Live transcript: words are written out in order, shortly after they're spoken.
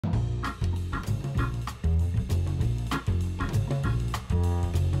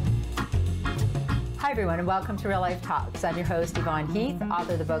Hi everyone, and welcome to Real Life Talks. I'm your host, Yvonne Heath,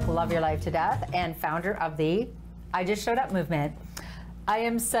 author of the book Love Your Life to Death, and founder of the I Just Showed Up movement. I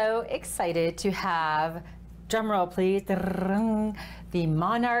am so excited to have, drumroll please, the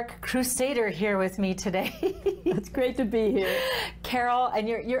Monarch Crusader here with me today. It's great to be here. Carol, and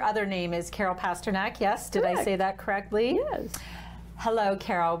your other name is Carol Pasternak, yes? Did I say that correctly? Yes. Hello,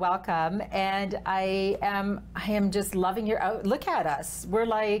 Carol. Welcome. And I am just loving your. Look at us. We're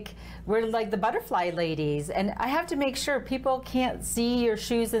like the butterfly ladies. And I have to make sure people can't see your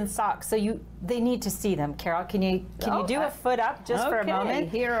shoes and socks, so they need to see them. Carol, can you do a foot up just for a moment?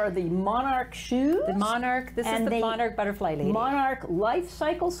 Here are the Monarch shoes. The Monarch. This is the Monarch butterfly lady. Monarch life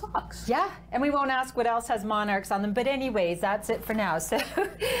cycle socks. Yeah, and we won't ask what else has monarchs on them. But anyways, that's it for now. So,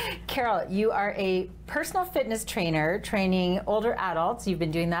 Carol, you are a personal fitness trainer training older adults. You've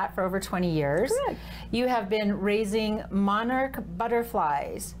been doing that for over 20 years. Correct. You have been raising monarch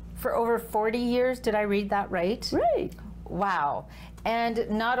butterflies for over 40 years. Did I read that right? Right. Wow. And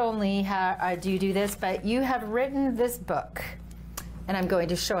not only do you do this, but you have written this book. And I'm going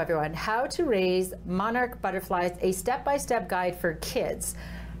to show everyone how to raise monarch butterflies, a step-by-step guide for kids.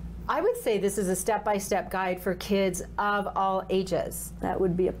 I would say this is a step-by-step guide for kids of all ages. That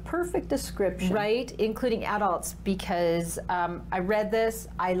would be a perfect description. Right, including adults, because I read this,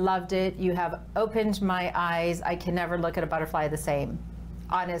 I loved it. You have opened my eyes. I can never look at a butterfly the same,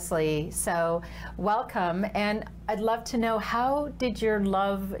 honestly. So welcome, and I'd love to know, how did your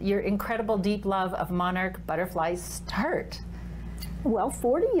incredible deep love of monarch butterflies start? Well,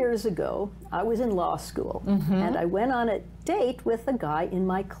 40 years ago, I was in law school, and I went on a date with a guy in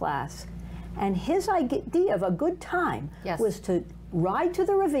my class. And his idea of a good time was to ride to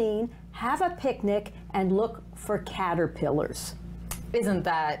the ravine, have a picnic, and look for caterpillars. Isn't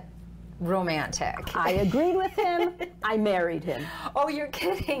that romantic? I agreed with him. I married him. Oh, you're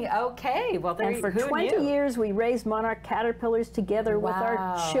kidding. Okay. Well, and for 20 years, we raised monarch caterpillars together with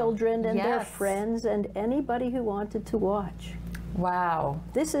our children and their friends and anybody who wanted to watch. Wow.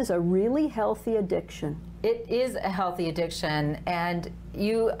 This is a really healthy addiction. It is a healthy addiction, and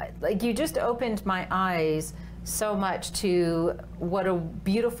you just opened my eyes so much to what a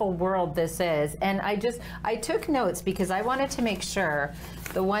beautiful world this is. And I took notes because I wanted to make sure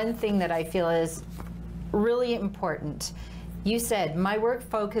the one thing that I feel is really important. You said, my work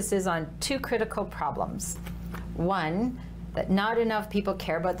focuses on two critical problems. One, that not enough people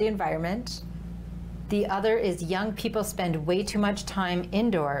care about the environment. The other is young people spend way too much time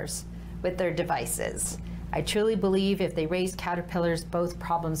indoors with their devices. I truly believe if they raise caterpillars, both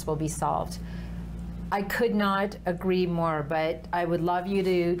problems will be solved. I could not agree more, but I would love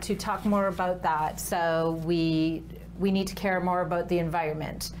you to talk more about that. So we need to care more about the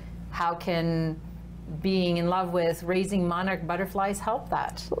environment. How can being in love with raising monarch butterflies help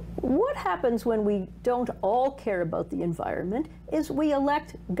that? What happens when we don't all care about the environment is we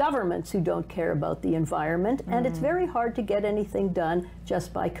elect governments who don't care about the environment, and it's very hard to get anything done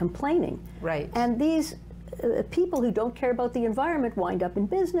just by complaining. Right. And these people who don't care about the environment wind up in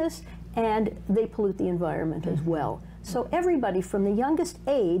business, and they pollute the environment as well. So everybody from the youngest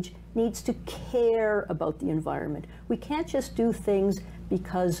age needs to care about the environment. We can't just do things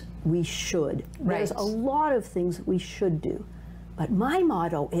because we should. Right. There's a lot of things we should do. But my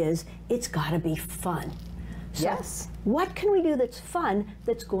motto is, it's gotta be fun. So yes. What can we do that's fun,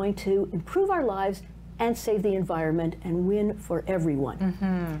 that's going to improve our lives and save the environment and win for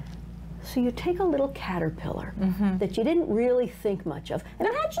everyone? So you take a little caterpillar that you didn't really think much of, and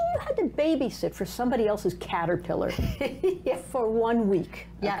imagine you had to babysit for somebody else's caterpillar for 1 week,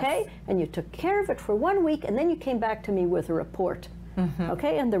 okay? And you took care of it for 1 week, and then you came back to me with a report,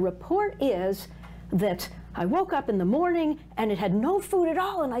 okay? And the report is that I woke up in the morning and it had no food at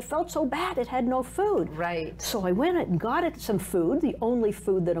all, and I felt so bad it had no food. Right. So I went and got it some food. The only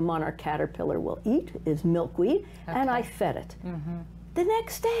food that a monarch caterpillar will eat is milkweed, and I fed it. The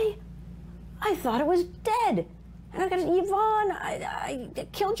next day, I thought it was dead. And I got, Yvonne, I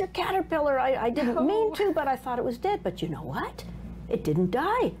killed your caterpillar. I didn't mean to, but I thought it was dead. But you know what? It didn't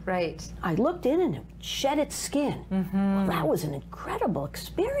die. Right. I looked in and it shed its skin. Well, that was an incredible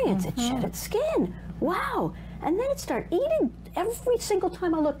experience. It shed its skin. Wow. And then it started eating every single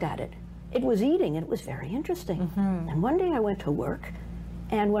time I looked at it. It was eating, and it was very interesting. And one day I went to work,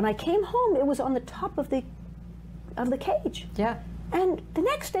 and when I came home, it was on the top of the cage. Yeah. And the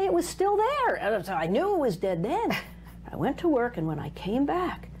next day it was still there. And so I knew it was dead then. I went to work, and when I came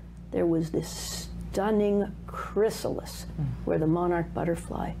back, there was this stunning chrysalis where the monarch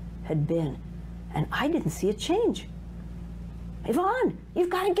butterfly had been. And I didn't see it change. Yvonne, you've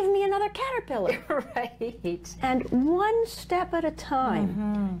got to give me another caterpillar. Right. And one step at a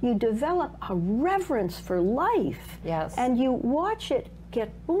time, you develop a reverence for life. Yes. And you watch it get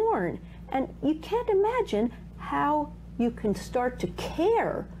born. And you can't imagine how you can start to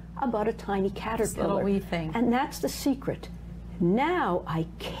care about a tiny caterpillar. Little wee thing. And that's the secret. Now I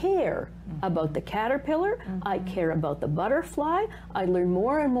care about the caterpillar, I care about the butterfly, I learn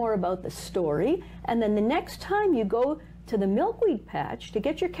more and more about the story, and then the next time you go to the milkweed patch to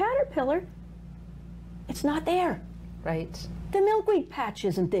get your caterpillar, it's not there. Right. The milkweed patch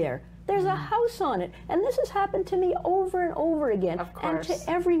isn't there. There's a house on it. And this has happened to me over and over again. Of course. And to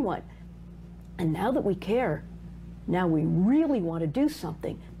everyone. And now that we care, now we really want to do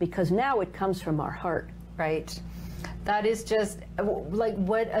something, because now it comes from our heart. Right. That is just like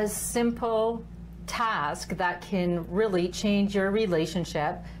what a simple task that can really change your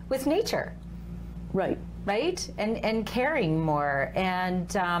relationship with nature. Right. Right, and caring more,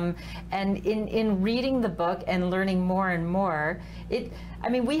 and in reading the book and learning more and more, I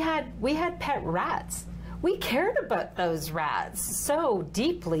mean, we had pet rats. We cared about those rats so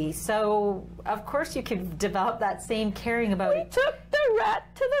deeply. So of course you could develop that same caring about. We took the rat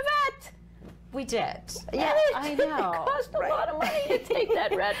to the vet. We did. Yeah, I know. It cost a lot of money to take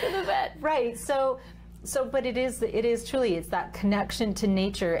that rat to the vet. Right. So, but it is truly, it's that connection to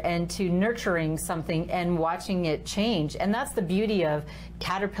nature and to nurturing something and watching it change. And that's the beauty of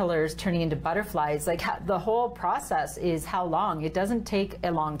caterpillars turning into butterflies. Like the whole process is how long? It doesn't take a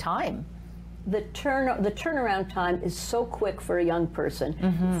long time. The turnaround time is so quick for a young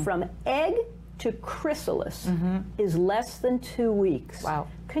person. From egg to chrysalis is less than 2 weeks. Wow.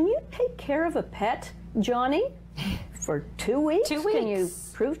 Can you take care of a pet, Johnny, for 2 weeks? 2 weeks. Can you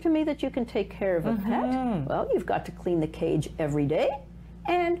prove to me that you can take care of a pet? Well, you've got to clean the cage every day,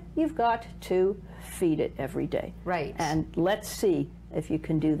 and you've got to feed it every day. Right. And let's see if you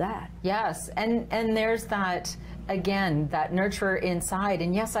can do that. Yes, and there's that, again, that nurturer inside,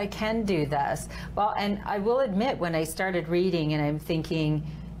 and yes, I can do this. Well, and I will admit, when I started reading and I'm thinking,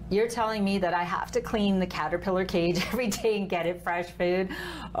 you're telling me that I have to clean the caterpillar cage every day and get it fresh food?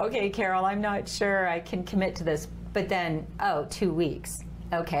 Okay, Carol, I'm not sure I can commit to this. But then, 2 weeks.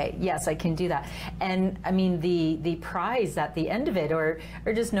 Okay, yes, I can do that. And I mean, the prize at the end of it, or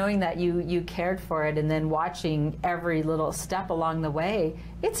just knowing that you cared for it and then watching every little step along the way,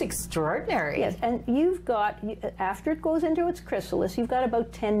 it's extraordinary. Yes, and you've got, after it goes into its chrysalis, you've got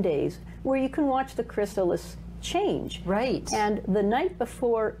about 10 days where you can watch the chrysalis change. Right. And the night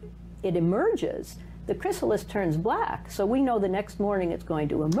before it emerges, the chrysalis turns black, so we know the next morning it's going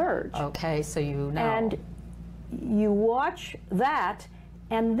to emerge. Okay, so you know. And you watch that,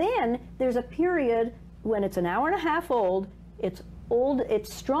 and then there's a period when it's an hour and a half old, it's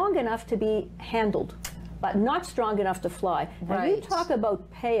strong enough to be handled, but not strong enough to fly. Right. And you talk about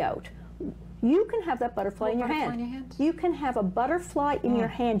payout. You can have that butterfly in your hand. You can have a butterfly in your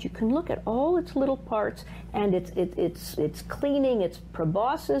hand. You can look at all its little parts, and it's cleaning its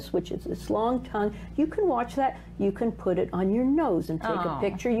proboscis, which is its long tongue. You can watch that. You can put it on your nose and take a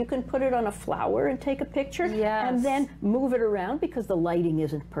picture. You can put it on a flower and take a picture, and then move it around because the lighting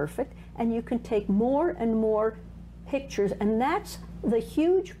isn't perfect. And you can take more and more pictures, and that's the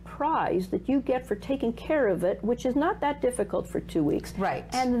huge prize that you get for taking care of it, which is not that difficult for 2 weeks. Right.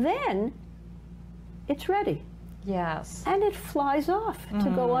 And then it's ready. Yes. And it flies off to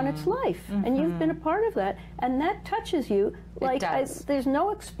go on its life. And you've been a part of that. And that touches you like there's no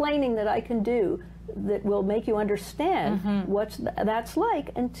explaining that I can do that will make you understand what that's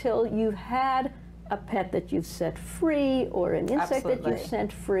like until you've had a pet that you've set free or an insect that you've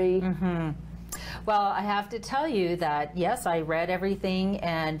sent free. Well, I have to tell you that, yes, I read everything,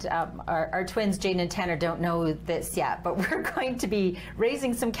 and our twins, Jane and Tanner, don't know this yet, but we're going to be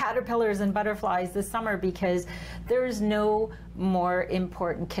raising some caterpillars and butterflies this summer because there is no more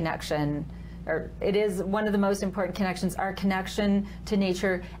important connection, or it is one of the most important connections, our connection to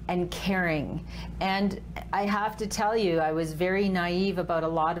nature and caring. And I have to tell you, I was very naive about a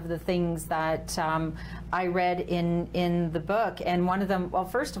lot of the things that I read in the book, and one of them, well,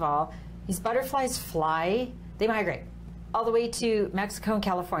 first of all, these butterflies fly, they migrate all the way to Mexico and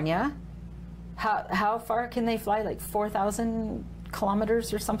California. How far can they fly? Like 4,000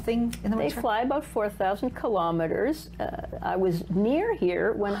 kilometers or something in the winter? They fly about 4,000 kilometers. I was near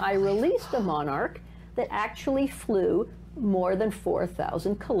here when I released a monarch that actually flew more than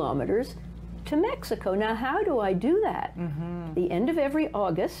 4,000 kilometers to Mexico. Now, how do I do that? The end of every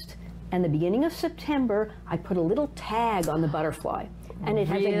August and the beginning of September, I put a little tag on the butterfly. And it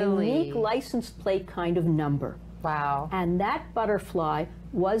has a unique license plate kind of number. Wow. And that butterfly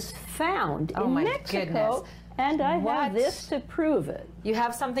was found in Mexico And I have this to prove it. You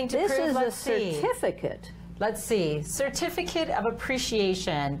have something to prove? This is a certificate. Let's see. Certificate of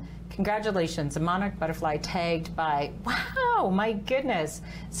Appreciation. Congratulations, a monarch butterfly tagged by, wow, my goodness.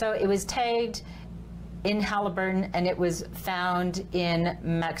 So it was tagged in Halliburton and it was found in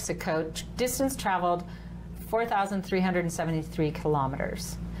Mexico. Distance traveled 4,373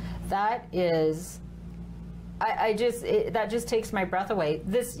 kilometers. That is, that just takes my breath away.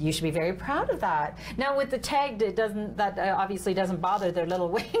 You should be very proud of that. Now with the tagged, that obviously doesn't bother their little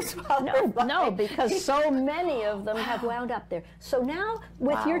wings while they're flying. No, because so many of them have wound up there. So now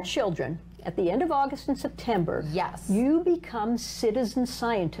with your children, at the end of August and September, yes, you become citizen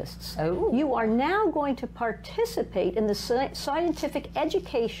scientists. Oh. You are now going to participate in the scientific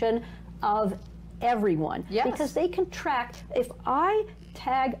education of everyone. Yes. Because they can track, if I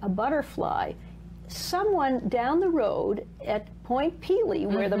tag a butterfly, someone down the road at Point Pelee,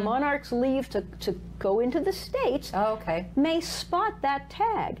 where the monarchs leave to go into the States, may spot that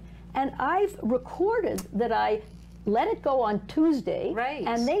tag. And I've recorded that I let it go on Tuesday,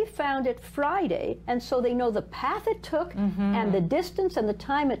 and they found it Friday, and so they know the path it took and the distance and the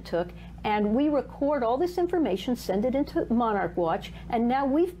time it took, and we record all this information, send it into Monarch Watch, and now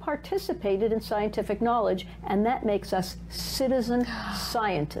we've participated in scientific knowledge, and that makes us citizen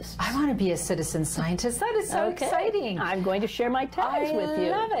scientists. I want to be a citizen scientist. That is so exciting. I'm going to share my tags with you.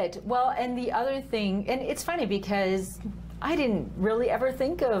 I love it. Well, and the other thing, and it's funny because I didn't really ever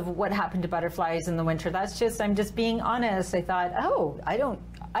think of what happened to butterflies in the winter. I'm just being honest. I thought,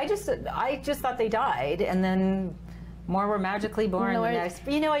 I just thought they died, and then more were magically born the next.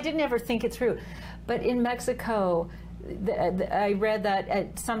 I didn't ever think it through. But in Mexico, I read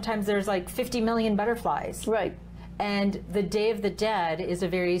that sometimes there's like 50 million butterflies. Right. And the Day of the Dead is a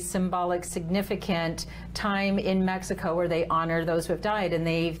very symbolic, significant time in Mexico where they honor those who have died, and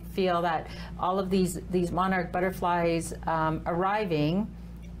they feel that all of these monarch butterflies arriving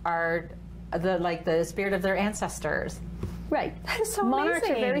are the spirit of their ancestors. Right. That is so Monarchs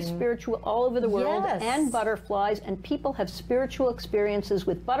amazing. are very spiritual all over the world, and butterflies, and people have spiritual experiences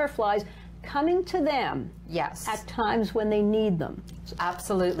with butterflies coming to them at times when they need them.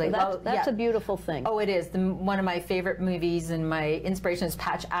 Absolutely. So that's a beautiful thing. Oh, it is. One of my favorite movies and my inspiration is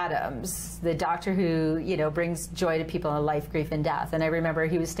Patch Adams, the doctor who, brings joy to people in life, grief, and death. And I remember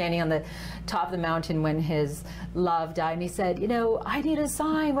he was standing on the top of the mountain when his love died, and he said, I need a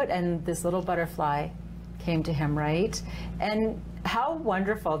sign. And this little butterfly came to him, right? And how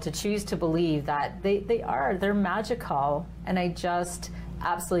wonderful to choose to believe that they're magical, and I just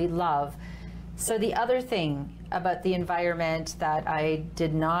absolutely love. So the other thing about the environment that I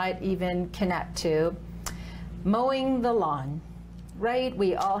did not even connect to, mowing the lawn, right?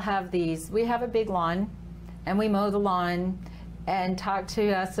 We all have we have a big lawn, and we mow the lawn, and talk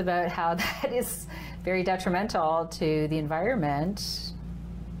to us about how that is very detrimental to the environment.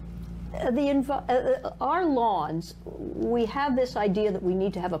 Our lawns, we have this idea that we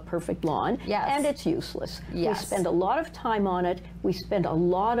need to have a perfect lawn, and it's useless. We spend a lot of time on it. We spend a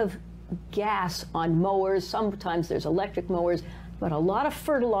lot of gas on mowers. Sometimes there's electric mowers, but a lot of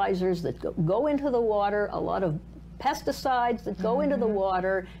fertilizers that go into the water, a lot of pesticides that go into the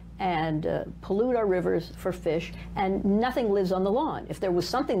water and pollute our rivers for fish, and nothing lives on the lawn. If there was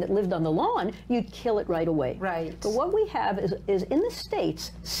something that lived on the lawn, you'd kill it right away. Right. But what we have is in the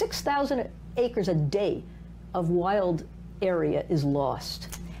States, 6,000 acres a day of wild area is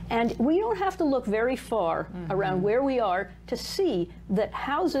lost. And we don't have to look very far around where we are to see that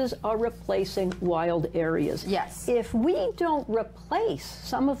houses are replacing wild areas. Yes. If we don't replace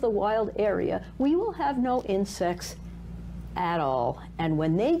some of the wild area, we will have no insects at all. And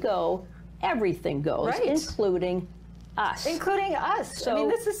when they go, everything goes, including us. Including us. So I mean,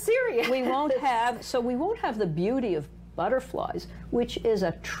 this is serious. We won't have the beauty of butterflies, which is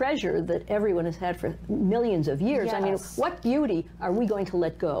a treasure that everyone has had for millions of years. Yes. I mean, what beauty are we going to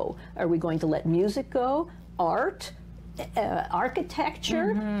let go? Are we going to let music go? Art?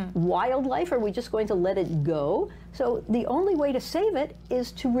 Architecture? Wildlife? Are we just going to let it go? So the only way to save it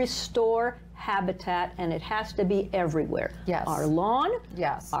is to restore habitat, and it has to be everywhere. Yes. Our lawn,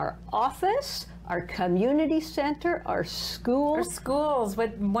 our office, our community center, our schools. Our schools,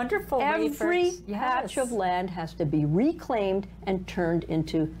 what wonderful Every patch of land has to be reclaimed and turned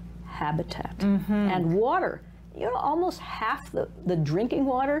into habitat. And water. Almost half the drinking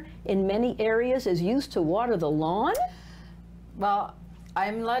water in many areas is used to water the lawn. Well,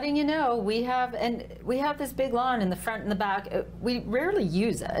 I'm letting you know, we have this big lawn in the front and the back. We rarely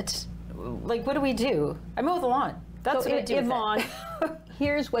use it. Like, what do? I mow the lawn. That's what I do. Yvonne,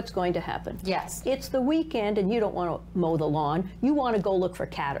 here's what's going to happen. Yes. It's the weekend and you don't want to mow the lawn. You want to go look for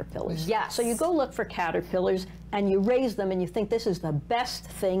caterpillars. Yes. So you go look for caterpillars and you raise them and you think this is the best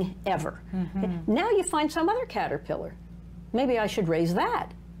thing ever. Now you find some other caterpillar. Maybe I should raise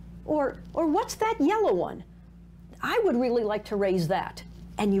that. Or what's that yellow one? I would really like to raise that.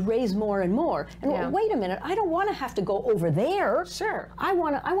 And you raise more and more. And wait a minute, I don't want to have to go over there. Sure. I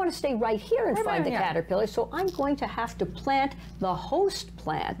want to stay right here and find the caterpillar. So I'm going to have to plant the host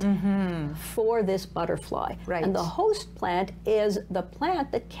plant for this butterfly. Right. And the host plant is the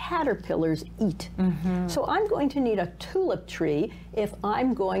plant that caterpillars eat. So I'm going to need a tulip tree if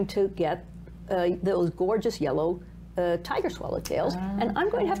I'm going to get those gorgeous yellow tiger swallowtails, and I'm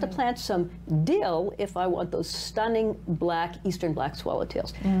going to have to plant some dill if I want those stunning black, eastern black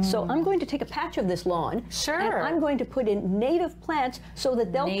swallowtails. So I'm going to take a patch of this lawn, and I'm going to put in native plants so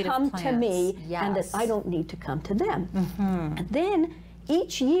that they'll come to me and that I don't need to come to them. And then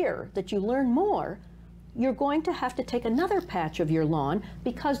each year that you learn more, you're going to have to take another patch of your lawn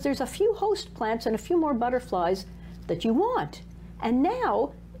because there's a few host plants and a few more butterflies that you want. And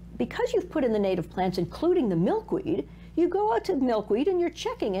now, because you've put in the native plants, including the milkweed, you go out to the milkweed and you're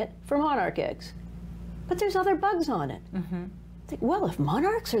checking it for monarch eggs. But there's other bugs on it. Think, well, if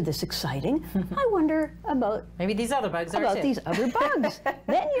monarchs are this exciting, I wonder about maybe these other bugs are too. these other bugs.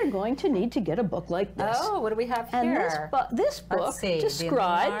 Then you're going to need to get a book like this. Oh, what do we have and here? This book describes the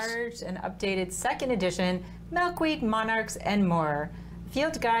enlarged and updated second edition, Milkweed, Monarchs, and More.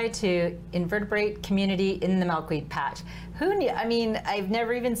 Field Guide to Invertebrate Community in the Milkweed Patch. Who knew? I mean, I've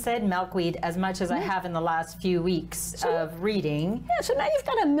never even said milkweed as much as I have in the last few weeks of reading. Yeah, so now you've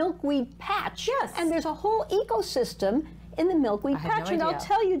got a milkweed patch. Yes. And there's a whole ecosystem in the milkweed patch. No and idea. I'll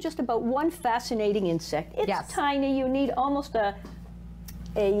tell you just about one fascinating insect. It's tiny. You need almost a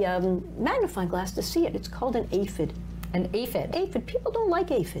magnifying glass to see it. It's called an aphid. An aphid? Aphid. People don't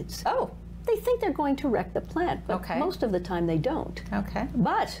like aphids. Oh. They think they're going to wreck the plant, but most of the time they don't. Okay.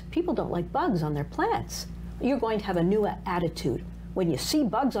 But people don't like bugs on their plants. You're going to have a new attitude. When you see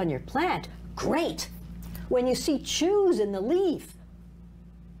bugs on your plant, great. When you see chews in the leaf,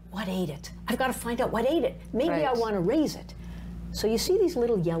 what ate it? I've got to find out what ate it. Maybe I want to raise it. So you see these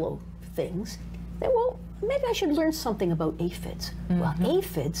little yellow things. Well, maybe I should learn something about aphids. Well,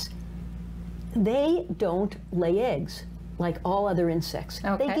 aphids, they don't lay eggs like all other insects.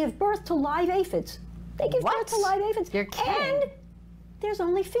 They give birth to live aphids. They give birth to live aphids. You're kidding. And there's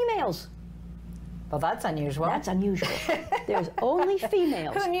only females. Well, that's unusual. That's unusual. There's only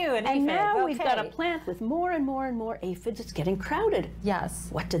females. Who knew an aphid? And now we've got a plant with more and more and more aphids. It's getting crowded. Yes.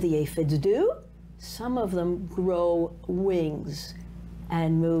 What do the aphids do? Some of them grow wings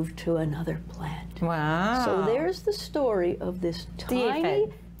and move to another plant. Wow. So there's the story of this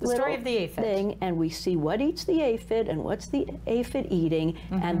tiny story of the aphid thing, and we see what eats the aphid and what's the aphid eating,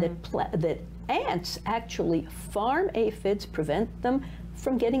 and that ants actually farm aphids, prevent them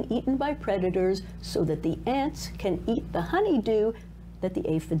from getting eaten by predators, so that the ants can eat the honeydew that the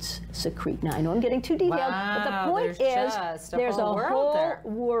aphids secrete. Now, I know I'm getting too detailed, but the point is there's a whole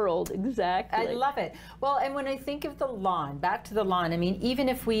world, exactly. I love it. Well, and when I think of the lawn, back to the lawn, I mean, even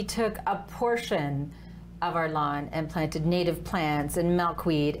if we took a portion of our lawn and planted native plants and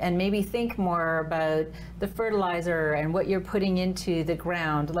milkweed, and maybe think more about the fertilizer and what you're putting into the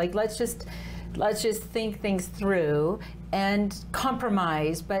ground, like let's just think things through and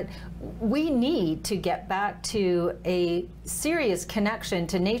compromise. But we need to get back to a serious connection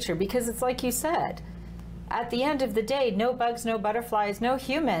to nature, because it's like you said, at the end of the day, no bugs, no butterflies, no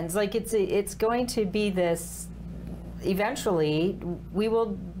humans. Like it's going to be this, eventually we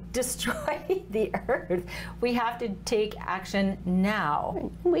will destroy the earth. We have to take action now.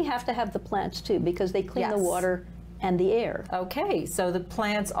 We have to have the plants too, because they clean the water and the air. Okay, so the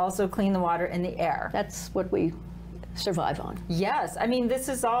plants also clean the water and the air. That's what we survive on. Yes, I mean, this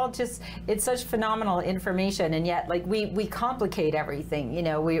is all just, it's such phenomenal information, and yet like we complicate everything. You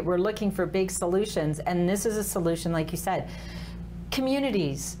know, we're looking for big solutions, and this is a solution, like you said.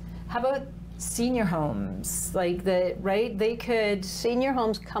 Communities, how about senior homes? Like they could... Senior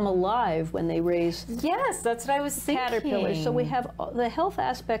homes come alive when they raise... Yes, that's what I was thinking. Caterpillars. So we have the health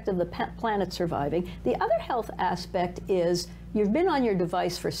aspect of the planet surviving. The other health aspect is you've been on your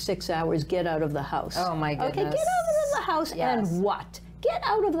device for 6 hours, get out of the house. Oh my goodness. Okay, get out of the house and what? Get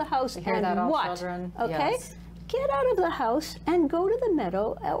out of the house and that, all what? Children? Okay? Yes. Get out of the house and go to the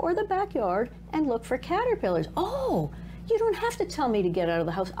meadow or the backyard and look for caterpillars. Oh, you don't have to tell me to get out of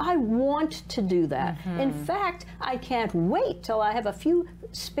the house. I want to do that. In fact, I can't wait till I have a few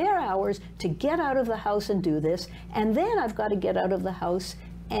spare hours to get out of the house and do this. And then I've got to get out of the house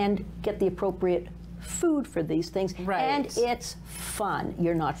and get the appropriate food for these things. Right. And it's fun.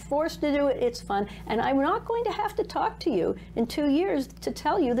 You're not forced to do it, it's fun. And I'm not going to have to talk to you in 2 years to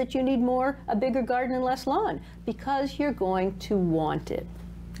tell you that you need a bigger garden and less lawn, because you're going to want it.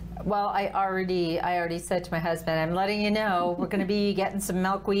 Well, I already said to my husband, I'm letting you know we're going to be getting some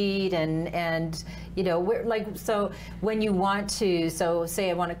milkweed and you know, we're like, so when you want to, so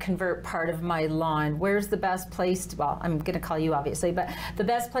say I want to convert part of my lawn, where's the best place to, well, I'm going to call you obviously, but the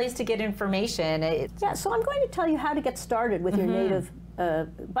best place to get information? Yeah, so I'm going to tell you how to get started with your native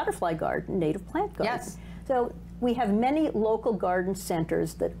butterfly garden, native plant garden. Yes. So we have many local garden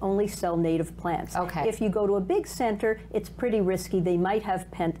centers that only sell native plants. Okay. If you go to a big center, it's pretty risky. They might have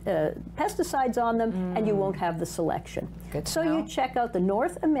pesticides on them, and you won't have the selection. Good to so know. you check out the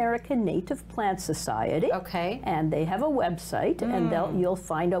North American Native Plant Society. Okay. And they have a website, and you'll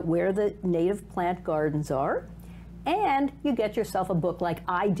find out where the native plant gardens are. And you get yourself a book like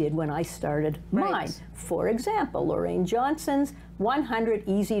I did when I started mine. For example, Lorraine Johnson's 100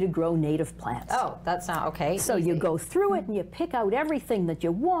 Easy to Grow Native Plants. Oh, that's not okay. So you go through it and you pick out everything that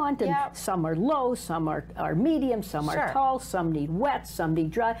you want, and some are low, some are medium, some are tall, some need wet, some need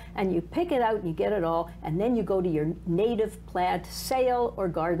dry, and you pick it out and you get it all, and then you go to your native plant sale or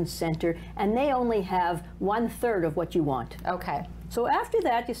garden center, and they only have 1/3 of what you want. Okay. So after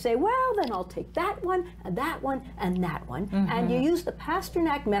that, you say, well, then I'll take that one, and that one, and that one. And you use the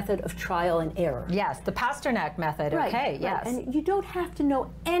Pasternak method of trial and error. Yes, the Pasternak method. Right, Okay, right. yes. And you don't have to know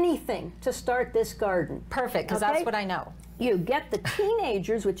anything to start this garden. Perfect, because that's what I know. You get the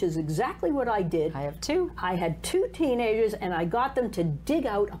teenagers, which is exactly what I did. I have 2. I had 2 teenagers, and I got them to dig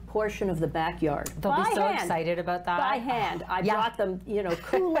out a portion of the backyard. They'll be so excited about that. By hand. I brought them, you know,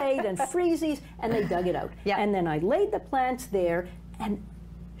 Kool-Aid and freezies, and they dug it out. And then I laid the plants there, and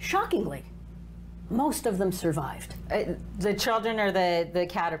shockingly, most of them survived. The children or the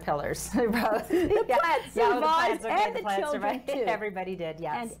caterpillars? The plants survived, and the children survived. too. Everybody did,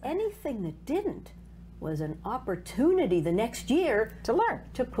 yes. And anything that didn't was an opportunity the next year to learn,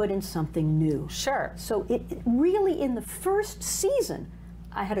 to put in something new. Sure. So it really, in the first season,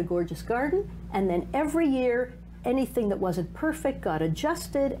 I had a gorgeous garden, and then every year, anything that wasn't perfect got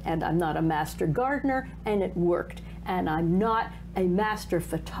adjusted, and I'm not a master gardener, and it worked. And I'm not a master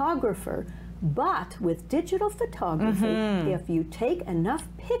photographer, but with digital photography, if you take enough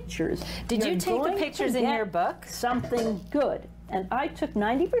pictures, did you take the pictures in your book? Something good. And I took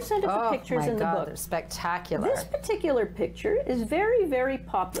 90% of the pictures in the book. They're spectacular. This particular picture is very, very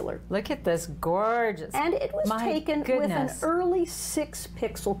popular. Look at this gorgeous. And it was taken with an early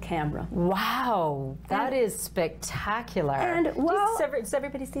 6-pixel camera. Wow, that is spectacular. And well, does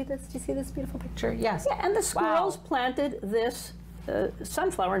everybody see this? Do you see this beautiful picture? Yes. Yeah, and the squirrels planted this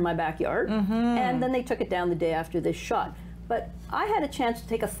sunflower in my backyard, and then they took it down the day after this shot. But I had a chance to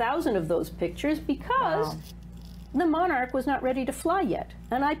take 1,000 of those pictures because the monarch was not ready to fly yet,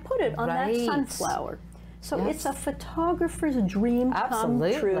 and I put it on that sunflower. So it's a photographer's dream come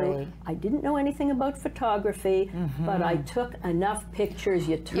true. I didn't know anything about photography, but I took enough pictures.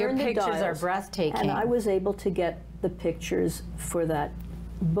 You turn the dials. Your pictures are breathtaking. And I was able to get the pictures for that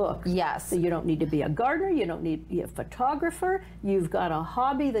book. Yes. So you don't need to be a gardener, you don't need to be a photographer, you've got a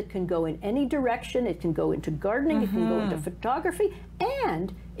hobby that can go in any direction. It can go into gardening, it can go into photography,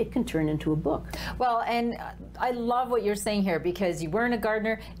 and it can turn into a book. Well, and I love what you're saying here, because you weren't a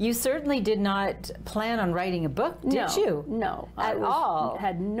gardener. You certainly did not plan on writing a book, did you? No, at all.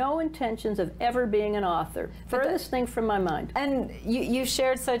 Had no intentions of ever being an author. Furthest thing from my mind. And you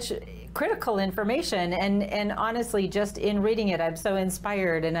shared such critical information, and honestly, just in reading it, I'm so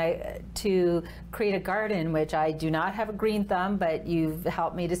inspired, and to create a garden, which I do not have a green thumb, but you've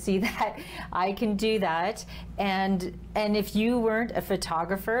helped me to see that I can do that. And if you weren't a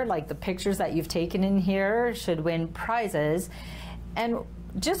photographer, like the pictures that you've taken in here should win prizes. And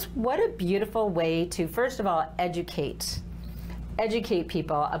just what a beautiful way to, first of all, educate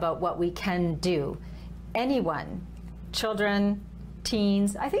people about what we can do. Anyone, children,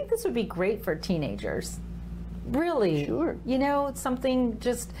 teens. I think this would be great for teenagers. Really. Sure. You know, something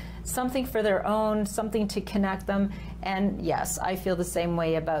for their own, something to connect them. And yes, I feel the same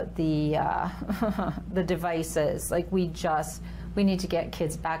way about the the devices. Like we need to get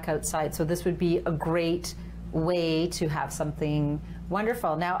kids back outside. So this would be a great way to have something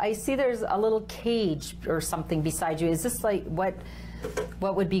wonderful. Now I see there's a little cage or something beside you. Is this like what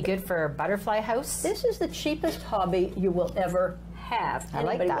would be good for a butterfly house? This is the cheapest hobby you will ever have.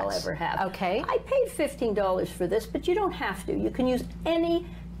 Anybody will ever have. Okay. I paid $15 for this, but you don't have to. You can use any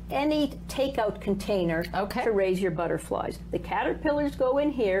takeout container to raise your butterflies. The caterpillars go in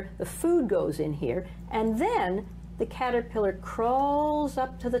here, the food goes in here, and then the caterpillar crawls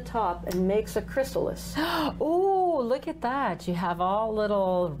up to the top and makes a chrysalis. Oh, look at that. You have all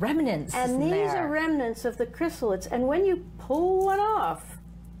little remnants And in these there. are remnants of the chrysalids. And when you pull one off,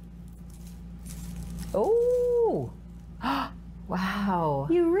 oh, wow.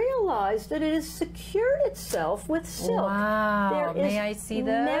 you realize that it has secured itself with silk. Wow. There is May I see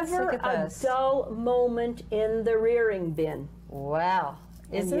this? never Look at a this. dull moment in the rearing bin. Well,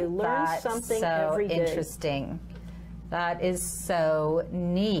 And isn't you learn that something so every day. interesting? That is so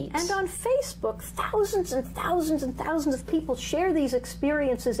neat. And on Facebook, thousands and thousands and thousands of people share these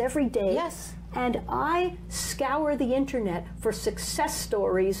experiences every day. Yes. And I scour the internet for success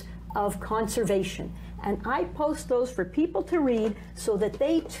stories of conservation. And I post those for people to read so that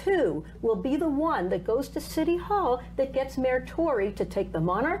they too will be the one that goes to City Hall that gets Mayor Tory to take the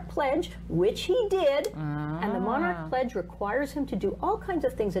Monarch Pledge, which he did. And the Monarch Pledge requires him to do all kinds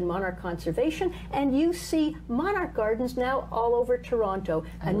of things in monarch conservation. And you see monarch gardens now all over Toronto.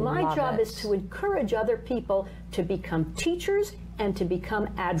 And my job is to encourage other people to become teachers and to become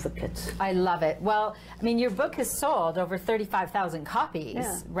advocates. I love it. Well, I mean, your book has sold over 35,000 copies,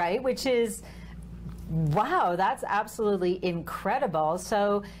 Yeah. right? Which is, wow, that's absolutely incredible.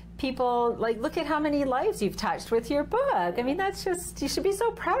 So people, like, look at how many lives you've touched with your book. I mean, that's just, you should be so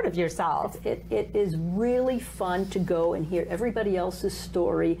proud of yourself. It is really fun to go and hear everybody else's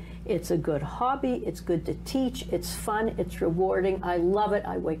story. It's a good hobby, it's good to teach, it's fun, it's rewarding. I love it.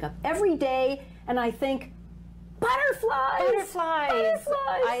 I wake up every day and I think, butterflies! Butterflies!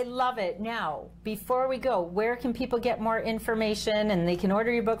 Butterflies! I love it. Now, before we go, where can people get more information? And they can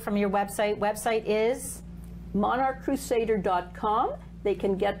order your book from your website. Website is? monarchcrusader.com. They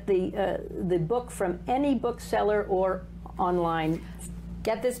can get the book from any bookseller or online.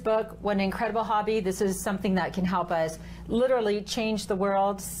 Get this book. What an incredible hobby. This is something that can help us literally change the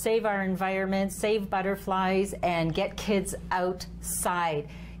world, save our environment, save butterflies, and get kids outside.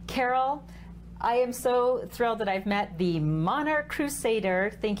 Carol, I am so thrilled that I've met the Monarch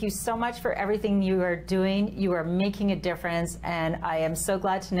Crusader. Thank you so much for everything you are doing. You are making a difference, and I am so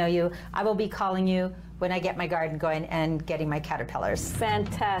glad to know you. I will be calling you when I get my garden going and getting my caterpillars.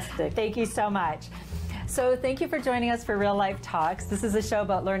 Fantastic. Thank you so much. So thank you for joining us for Real Life Talks. This is a show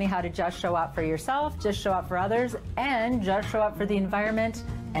about learning how to just show up for yourself, just show up for others, and just show up for the environment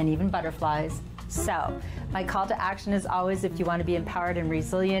and even butterflies. So my call to action is always, if you want to be empowered and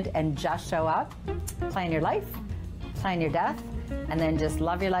resilient and just show up, plan your life, plan your death, and then just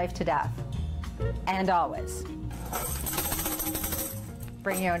love your life to death. And always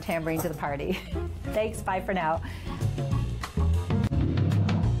bring your own tambourine to the party. Thanks, bye for now.